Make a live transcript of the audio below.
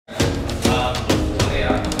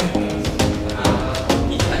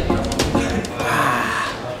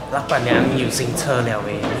板娘有新车了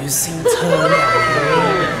诶，有新车了诶，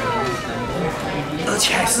而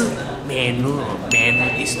且还是 manual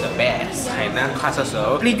is the best。海南卡车时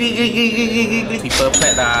候，triple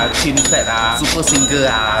plate 啊、twin plate 啊、super single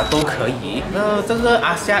啊都可以。那这个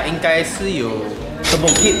阿夏应该是有 turbo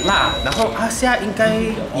kit 啦，然后阿夏应该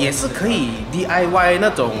也是可以 DIY 那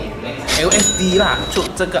种 LSD 啦，就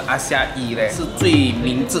这个阿夏1嘞是最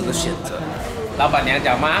明智的选择。老板娘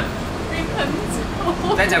讲吗？ 很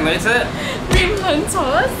丑，再讲多一次。rim 很丑，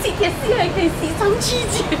吸铁丝还可以吸上去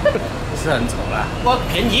不是很丑啦，不过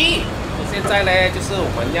便宜。现在呢，就是我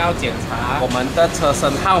们要检查我们的车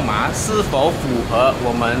身号码是否符合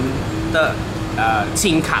我们的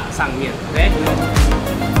清卡上面。OK。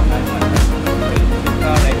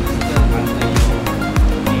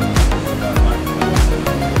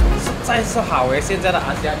实在是好诶，现在的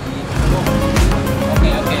阿夏1。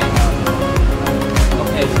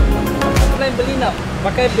OK。 Kalian beli nak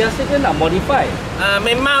pakai biasa ke nak modify?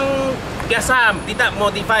 Memang biasa, tidak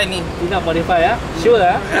modify ni. Tidak modify ya? Sure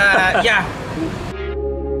ya? Ya.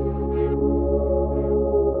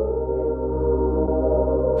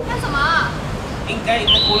 干什么？应该一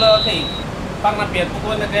个cooler可以放那边，不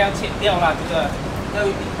过那个要切掉啦，这个要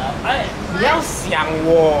一点的。哎，你要想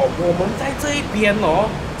我们在这一边哦，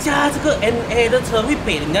加这个 NA 的车会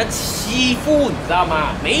被人家欺负，你知道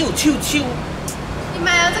吗？没有啾啾。 你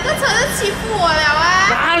买了这个车就欺负我了啊！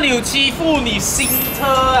哪里有欺负你？新车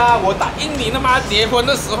啊！我答应你了吗？结婚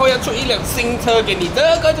的时候要出一辆新车给你，这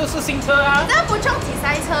个就是新车啊！这不冲几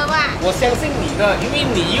塞车吧？我相信你的，因为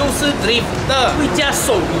你又是 drift 的，会加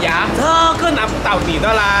手牙，这个难不倒你的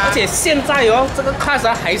啦。而且现在哦，这个 class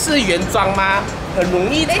还是原装吗？很容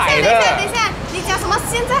易踩的。等一下，你讲什么？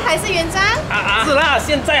现在还是原装？是啦，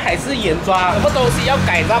现在还是原装。什么东西要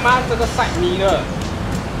改的吗？这个 side mirror。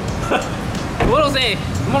什么东西？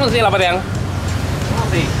什么东西？老板娘？什么东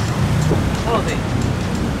西？什么东西？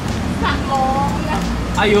闪龙的。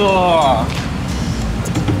哎呦，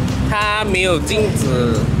它没有镜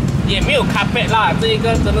子，也没有 carpet 啦，这一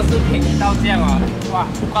个真的是便宜到这样啊！哇，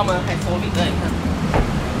关门还收礼的，你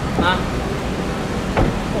看。啊，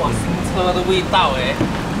哇，新车的味道哎，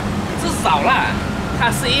至少啦，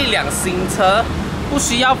它是一辆新车。 不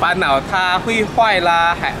需要烦恼，它会坏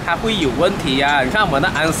啦，它会有问题啊！你看我们的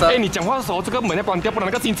安生，哎，你讲话的时候这个门要关掉，不然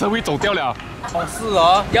那个新车会走掉了。哦，是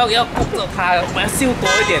哦，要顾着它，我们要修多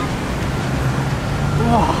一点。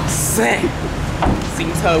哇塞，新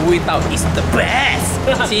车味道 is the best。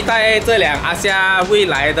期待这辆阿夏未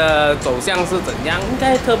来的走向是怎样？应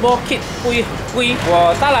该 turbo kit 不会很贵。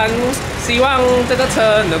我当然希望这个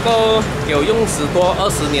车能够有用10多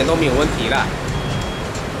20年都没有问题啦。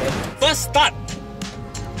First start。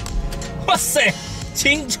 哇塞，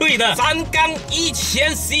清脆的3缸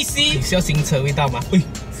1000cc，你需要新车味道吗？喂，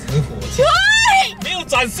死火器，没有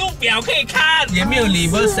转速表可以看，也没有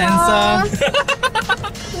reverse sensor。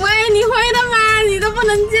喂，你会的吗？你都不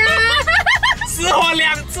能加。死火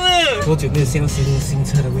2次。多久没有见到新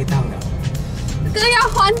车的味道了？这个要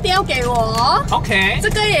换掉给我。OK。这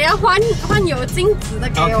个也要换有镜子的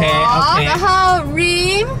给我。OK。然后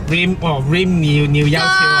rim 哦 rim 你有要求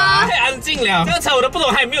啊？太安静了，这个车我都不懂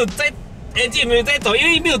还有没有在。 engine 没有在走，因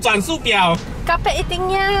为没有转速表。咖啡一定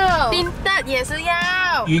要，冰的也是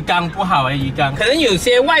要。鱼缸不好哎，鱼缸。可能有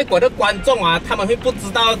些外国的观众啊，他们会不知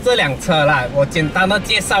道这辆车啦。我简单的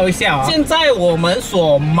介绍一下哦。现在我们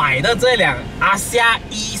所买的这辆阿夏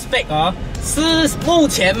E-Spec 哦，是目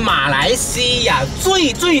前马来西亚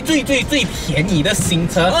最便宜的新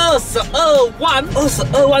车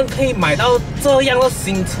，22万可以买到这样的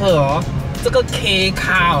新车哦。 这个 K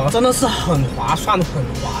卡哦，真的是很划算，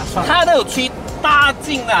它都有吹大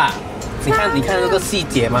镜的，你看这个细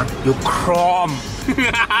节吗？有 Chrome，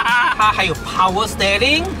 它还有 Power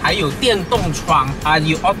Steering， 还有电动窗啊，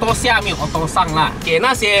有 Auto 下面有 Auto 上啦。给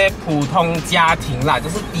那些普通家庭啦，就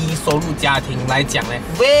是低收入家庭来讲呢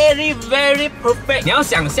 ，very perfect。你要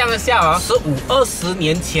想象一下啊，15、20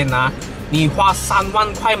年前啊。 你花3万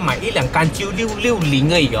块买一辆干就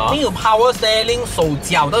660而已哦，没有 Power Steering 手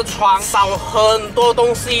脚的窗，少很多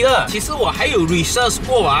东西的。其实我还有 research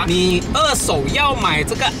过啊，你二手要买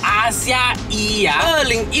这个阿夏1呀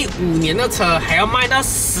，2015年的车还要卖到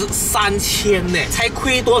13千呢，才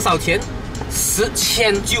亏多少钱？10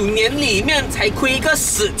千，9年里面才亏一个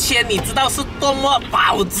10千，你知道是多么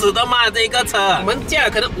保值的吗？这个车，我们价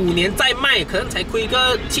可能5年再卖，可能才亏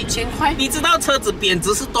个7000块。你知道车子贬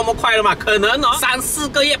值是多么快的吗？可能哦，3、4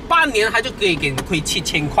个月、半年，它就可以给你亏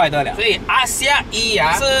7000块的了。所以阿夏1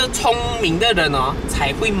啊，是聪明的人哦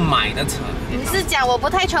才会买的车。你是讲我不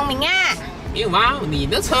太聪明啊？没有吗？你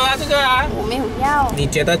的车啊，这个啊，我没有要。你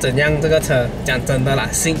觉得怎样？这个车讲真的啦，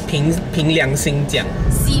凭良心讲，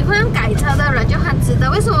喜欢改车的人就很值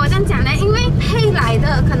得。为什么我这样讲呢？因为配来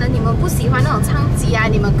的可能你们不喜欢那种唱机啊，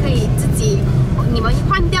你们可以自己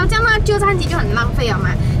换掉，这样呢旧唱机就很浪费了嘛。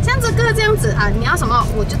像这个这样子啊，你要什么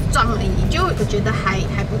我就装而已，就我觉得还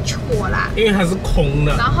不错啦。因为它是空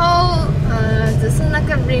的。然后只是那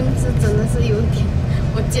个 rim 是真的是有点。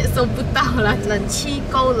我接受不到了，冷气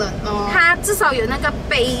够冷哦。它至少有那个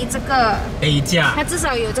杯架，它至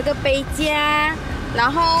少有这个杯架，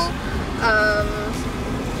然后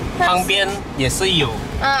旁边也是有，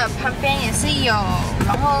旁边也是有，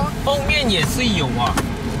然后后面也是有啊。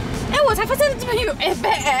哎，我才发现这边有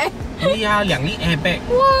airbag 哎。对呀，2粒 airbag。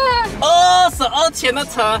哇，22千的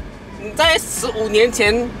车。你在15年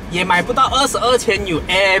前也买不到22千有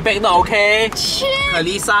airbag 的 ，OK？ 可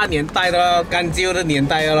丽莎年代的干旧的年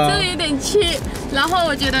代了，这有点cheap。然后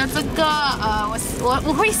我觉得这个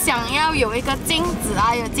我会想要有一个镜子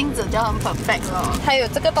啊，有镜子就很 perfect 了。还有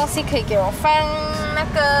这个东西可以给我放那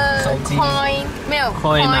个 coin， 没有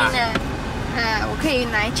coin 啊。我可以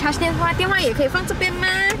来 charge 电话，电话也可以放这边吗？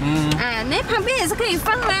那旁边也是可以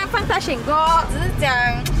放啦，放大选过。只是讲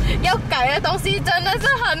要改的东西真的是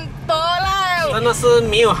很多啦，真的是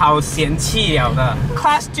没有好嫌弃了的。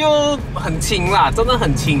Class 就很轻啦，真的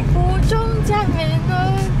很轻。负重加美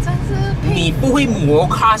呢，真是。你不会磨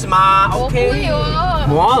Class 吗 ？OK。我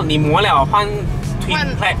不会哦。你磨了换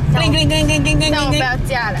Twin Plate。那我不要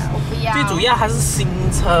加了，我不要。最主要还是新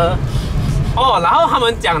车。然后他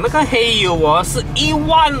们讲那个黑油是1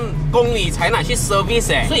万公里才拿去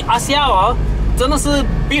service 所以阿夏真的是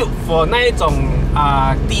build for 那一种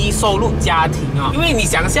低收入家庭因为你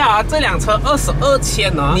想下这辆车22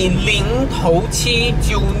千你零头期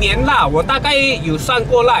9年啦，我大概有算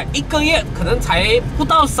过啦，1个月可能才不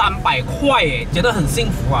到300块觉得很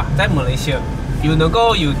幸福啊，在马来西亚能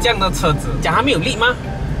够有这样的车子，讲它没有力吗？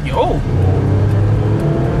有。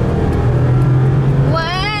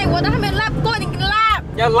我都还没有拉过，你给拉。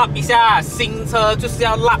要拉一下，新车就是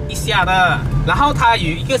要拉一下的。然后它有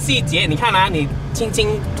一个细节，你看你轻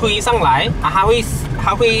轻推上来它会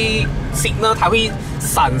signal，它会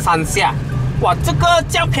闪3下。哇，这个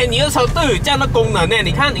这样便宜的车都有这样的功能呢。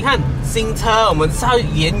你看，新车我们是要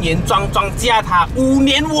原装加它5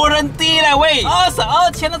年warranty了喂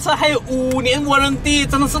，22千的车还有5年warranty，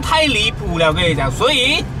真的是太离谱了，我跟你讲，所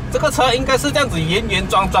以。这个车应该是这样子原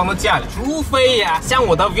装的价的，除非像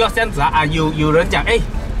我的 view 这样子有人讲Hee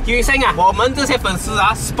Wei Seng我们这些粉丝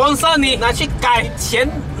sponsor 你拿去改钱，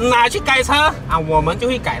拿去改车我们就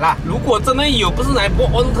会改啦。如果真的有，不是来播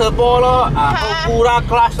on turbo 咯后部啦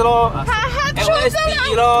clutch 咯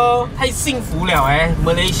，LSD 咯，太幸福了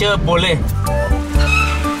马来西亚不嘞。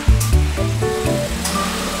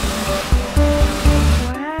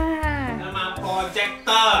那么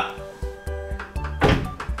projector。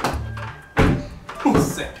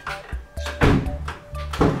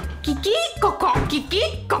叽叽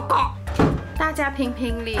咯咯，大家评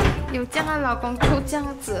评理，有这样的老公出这样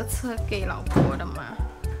子的车给老婆的吗？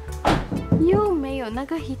又没有那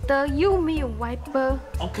个 heater， 又没有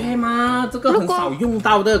wiper，OK 吗？这个很少用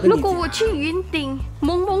到的。如果我去云顶，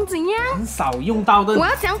蒙怎样？很少用到的。我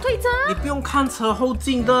要怎样推车？你不用看车后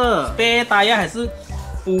镜的，spare tire还是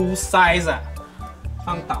full size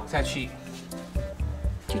放倒下去，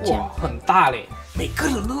哇，很大嘞。每个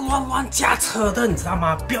人都乱加车的，你知道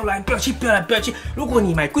吗？飙来飙去。如果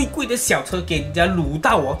你买贵的小车给人家撸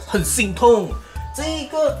到很心痛。这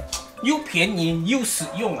个又便宜又实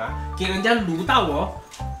用给人家撸到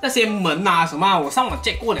那些门什么，我上网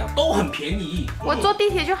check 过了，都很便宜。我坐地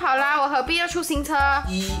铁就好啦，我何必要出新车？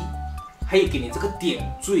还有给你这个点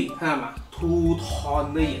缀，看到吗？2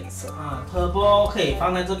 tone 的颜色turbo 可以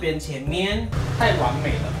放在这边前面，太完美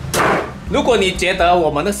了。如果你觉得我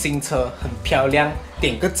们的新车很漂亮，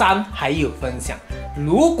点个赞，还有分享。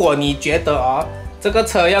如果你觉得这个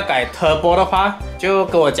车要改 turbo 的话，就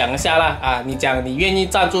跟我讲一下啦你讲你愿意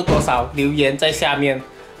赞助多少，留言在下面。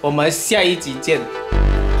我们下一集见。